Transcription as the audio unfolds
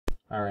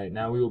All right,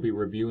 now we will be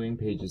reviewing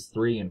pages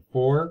 3 and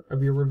 4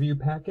 of your review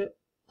packet.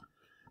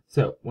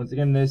 So, once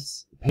again,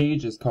 this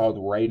page is called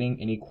Writing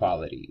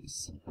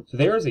Inequalities. So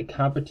there is a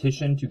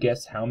competition to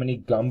guess how many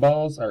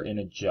gumballs are in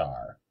a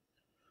jar.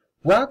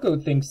 Rocco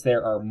thinks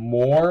there are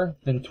more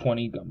than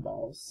 20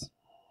 gumballs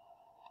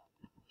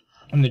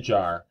in the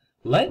jar.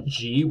 Let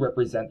G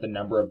represent the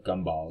number of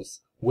gumballs.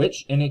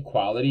 Which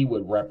inequality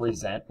would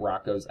represent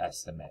Rocco's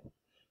estimate?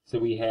 So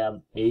we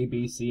have A,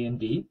 B, C, and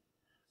D.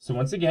 So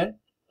once again,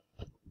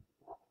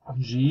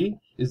 G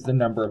is the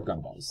number of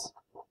gumballs.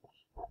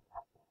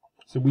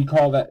 So we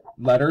call that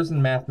letters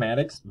in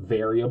mathematics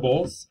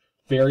variables.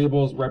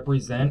 Variables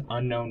represent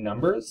unknown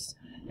numbers.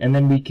 And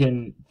then we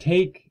can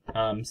take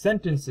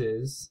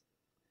sentences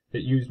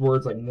that use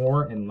words like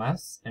more and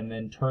less and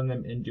then turn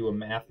them into a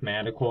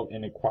mathematical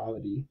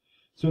inequality.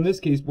 So in this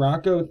case,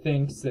 Rocco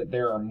thinks that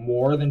there are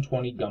more than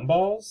 20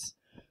 gumballs.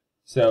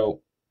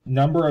 So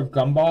number of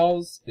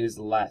gumballs is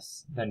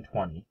less than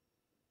 20.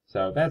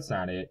 So that's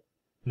not it.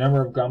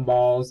 Number of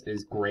gumballs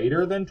is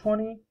greater than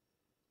 20.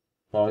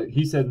 Well,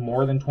 he said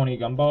more than 20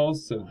 gumballs,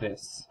 so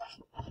this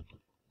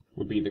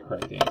would be the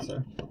correct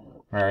answer.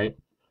 All right.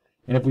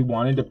 And if we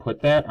wanted to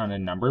put that on a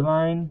number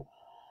line,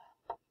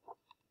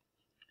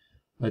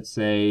 let's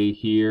say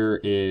here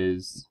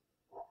is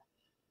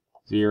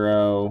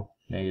 0,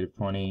 negative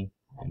 20,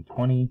 and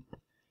 20.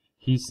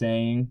 He's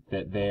saying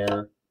that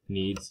there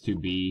needs to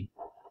be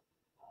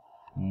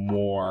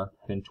more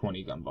than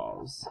 20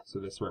 gumballs. So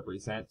this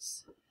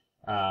represents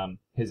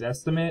his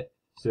estimate.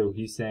 So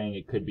he's saying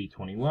it could be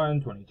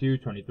 21, 22,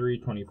 23,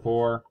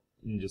 24,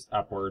 and just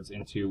upwards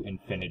into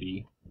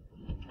infinity.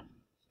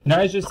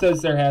 Nija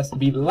says there has to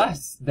be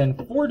less than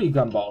 40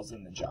 gumballs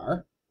in the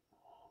jar.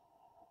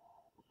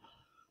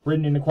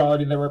 Written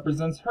inequality that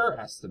represents her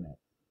estimate.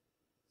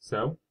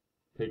 So,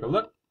 take a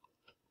look.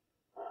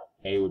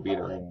 A would be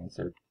the right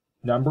answer.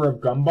 Number of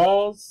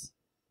gumballs,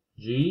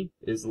 G,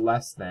 is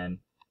less than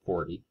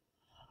 40.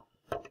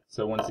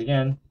 So once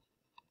again,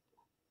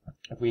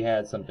 if we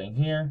had something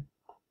here,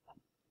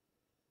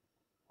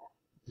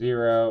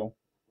 0,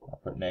 I'll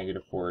put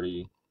negative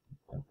 40,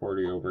 and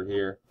 40 over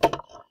here.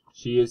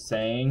 She is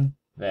saying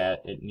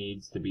that it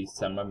needs to be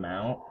some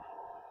amount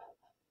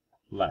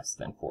less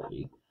than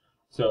 40.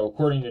 So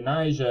according to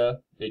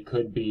Nija, it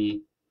could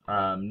be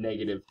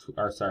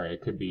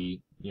it could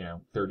be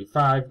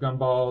 35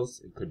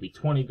 gumballs, it could be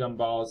 20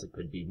 gumballs, it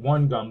could be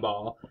 1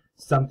 gumball,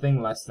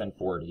 something less than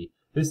 40.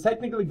 This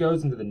technically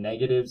goes into the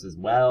negatives as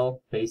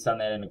well, based on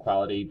that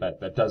inequality,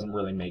 but that doesn't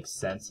really make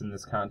sense in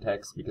this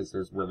context because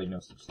there's really no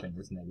such thing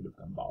as negative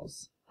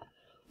gumballs.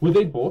 Would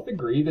they both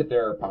agree that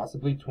there are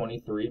possibly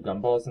 23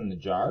 gumballs in the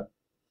jar?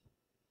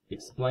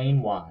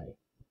 Explain why.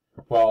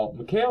 Well,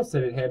 Mikhail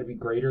said it had to be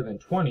greater than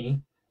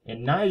 20,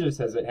 and Nija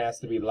says it has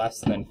to be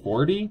less than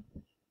 40,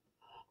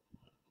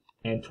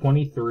 and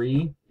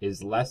 23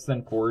 is less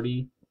than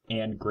 40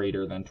 and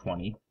greater than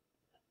 20.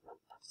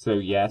 So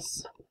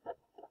yes,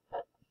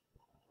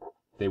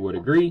 they would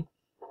agree,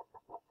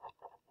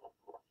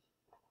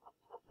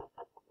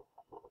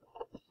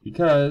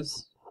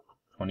 because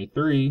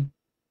 23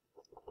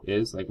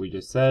 is, like we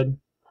just said,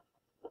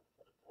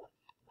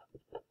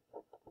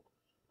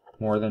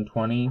 more than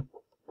 20,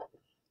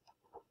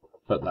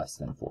 but less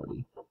than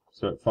 40.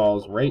 So it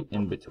falls right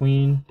in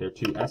between their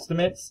two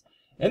estimates.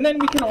 And then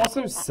we can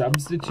also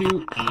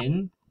substitute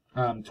in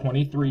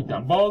 23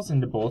 gumballs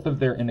into both of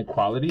their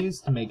inequalities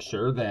to make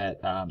sure that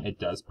it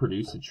does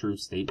produce a true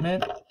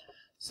statement.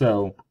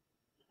 So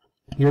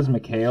here's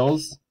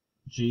Mikhail's.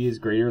 G is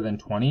greater than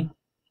 20.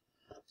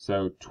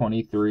 So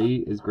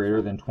 23 is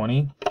greater than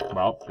 20.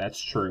 Well,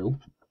 that's true.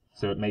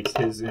 So it makes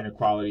his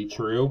inequality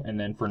true. And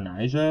then for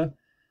Nija,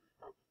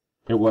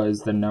 it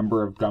was the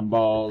number of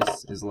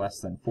gumballs is less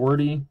than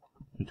 40.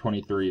 And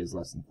 23 is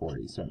less than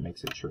 40, so it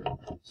makes it true.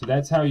 So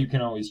that's how you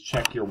can always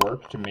check your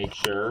work to make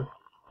sure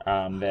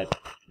that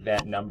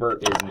that number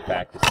is in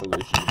fact a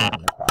solution to the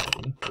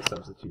inequality for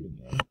substituting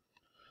in.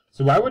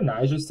 So why would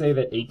Nija say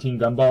that 18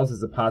 gumballs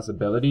is a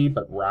possibility,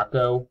 but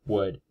Rocco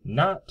would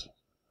not?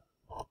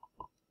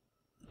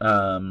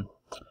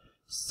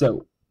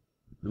 So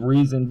the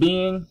reason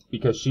being,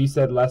 because she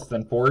said less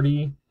than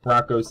 40,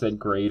 Rocco said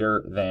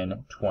greater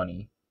than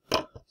 20.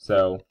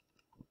 So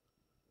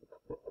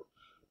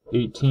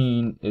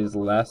 18 is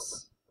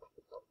less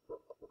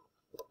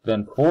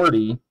than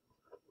 40,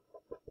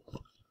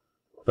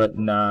 but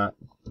not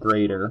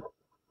greater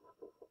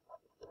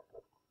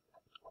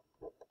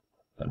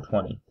than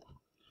 20.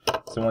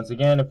 So once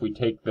again, if we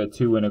take the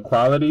two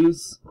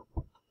inequalities,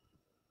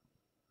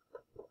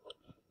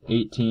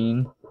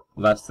 18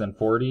 less than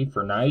 40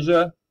 for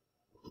Nija,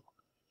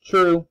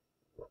 true.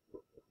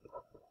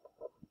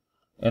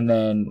 And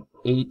then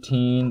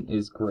 18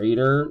 is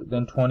greater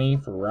than 20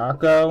 for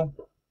Rocco,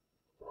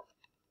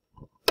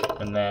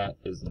 and that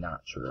is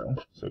not true.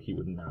 So he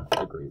would not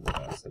agree with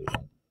that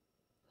statement.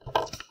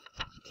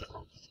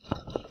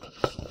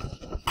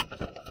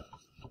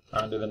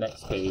 On to the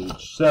next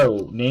page.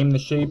 So, name the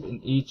shape in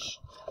each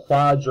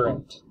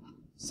quadrant.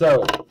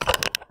 So,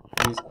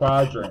 these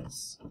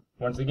quadrants.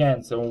 once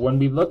again, so when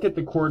we look at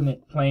the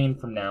coordinate plane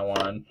from now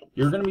on,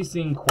 you're going to be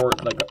seeing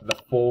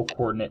the full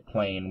coordinate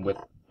plane with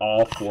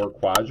all 4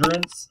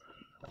 quadrants.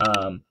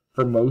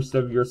 For most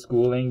of your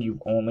schooling,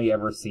 you've only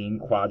ever seen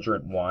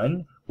quadrant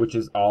 1, which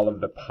is all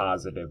of the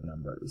positive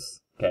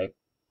numbers. Okay,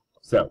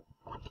 so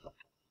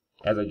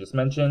as I just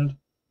mentioned,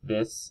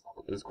 this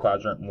is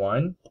quadrant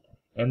 1,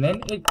 and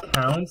then it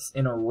counts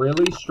in a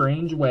really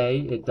strange way.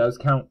 It does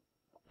count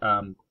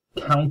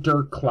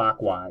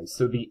counterclockwise,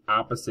 so the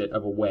opposite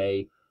of a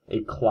way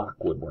a clock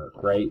would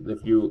work, right?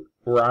 If you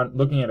were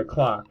looking at a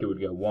clock, it would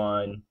go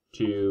 1,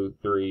 2,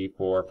 3,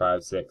 4,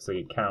 5, 6. So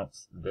it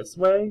counts this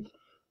way.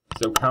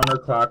 So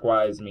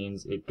counterclockwise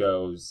means it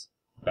goes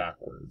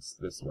backwards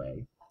this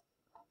way.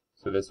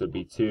 So this would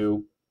be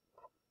 2.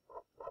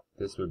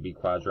 This would be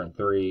quadrant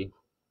 3.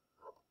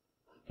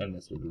 And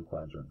this would be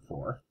quadrant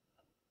 4.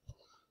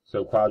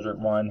 So quadrant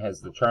 1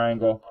 has the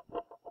triangle.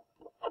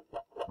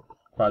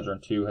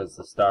 Quadrant 2 has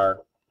the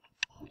star.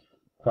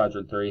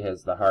 Quadrant 3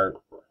 has the heart.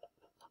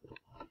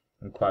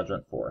 And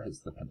quadrant 4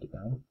 has the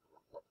pentagon.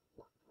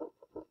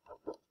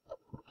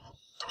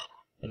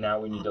 And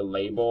now we need to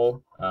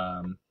label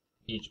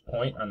each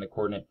point on the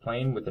coordinate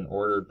plane with an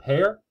ordered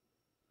pair.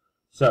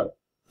 So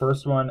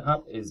first one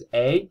up is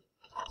A.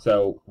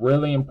 So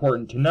really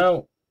important to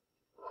note,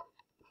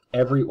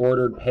 every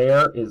ordered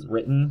pair is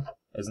written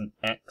as an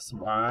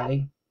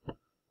XY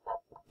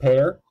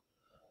pair.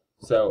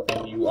 So,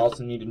 and you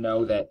also need to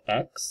know that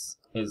X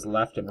is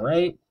left and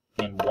right,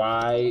 and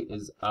Y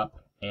is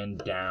up and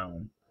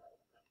down.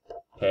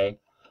 Okay,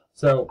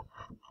 so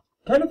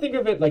kind of think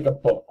of it like a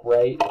book,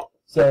 right?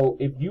 So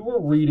if you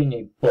were reading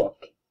a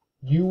book,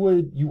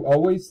 you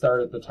always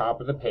start at the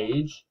top of the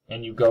page,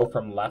 and you go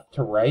from left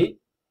to right,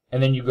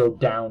 and then you go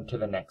down to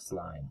the next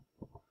line.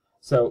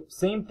 So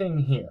same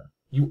thing here.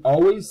 You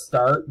always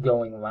start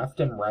going left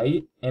and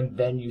right, and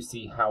then you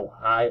see how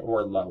high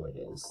or low it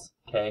is.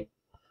 Okay,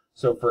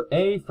 so for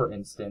A, for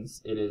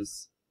instance, it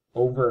is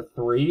over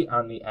 3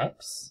 on the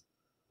X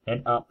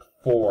and up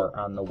 4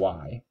 on the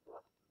Y.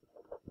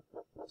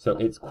 So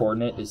its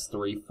coordinate is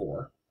 3,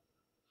 4.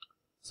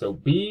 So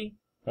B,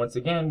 once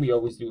again, we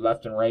always do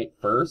left and right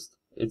first.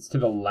 It's to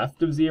the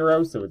left of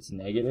 0, so it's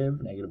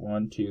negative.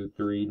 -1, 2,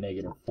 3,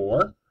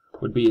 -4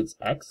 would be its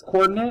X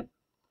coordinate.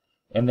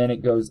 And then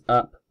it goes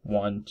up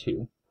 1,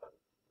 2.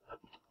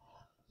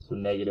 So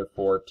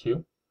 -4,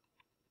 2.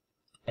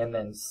 And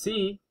then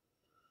C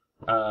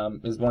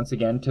is once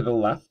again to the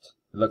left.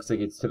 It looks like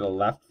it's to the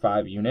left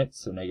 5 units.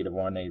 So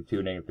 -1,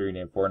 -2, -3,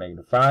 -4,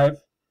 -5.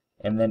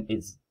 And then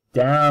it's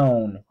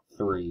down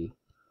 3.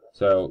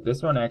 So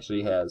this one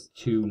actually has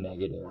 2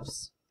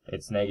 negatives.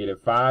 It's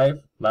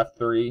 -5, left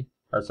 3,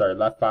 or sorry,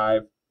 left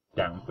 5,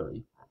 down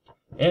 3.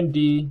 And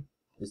D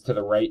is to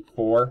the right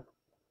 4,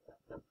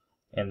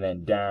 and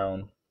then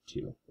down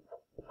 2.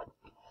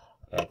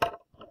 Okay.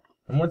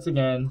 And once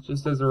again,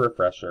 just as a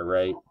refresher,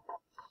 right?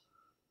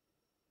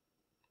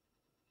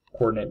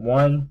 Coordinate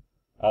 1,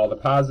 all the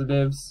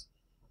positives.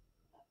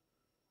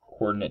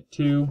 Coordinate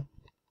 2,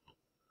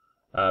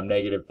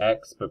 negative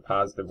X, but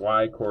positive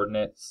Y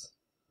coordinates.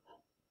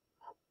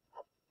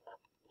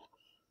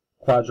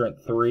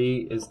 Quadrant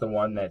 3 is the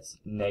one that's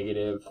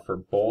negative for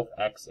both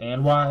X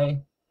and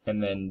Y.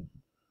 And then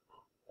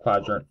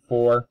quadrant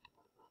 4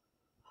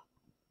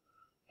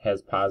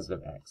 has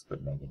positive X,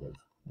 but negative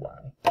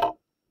Y.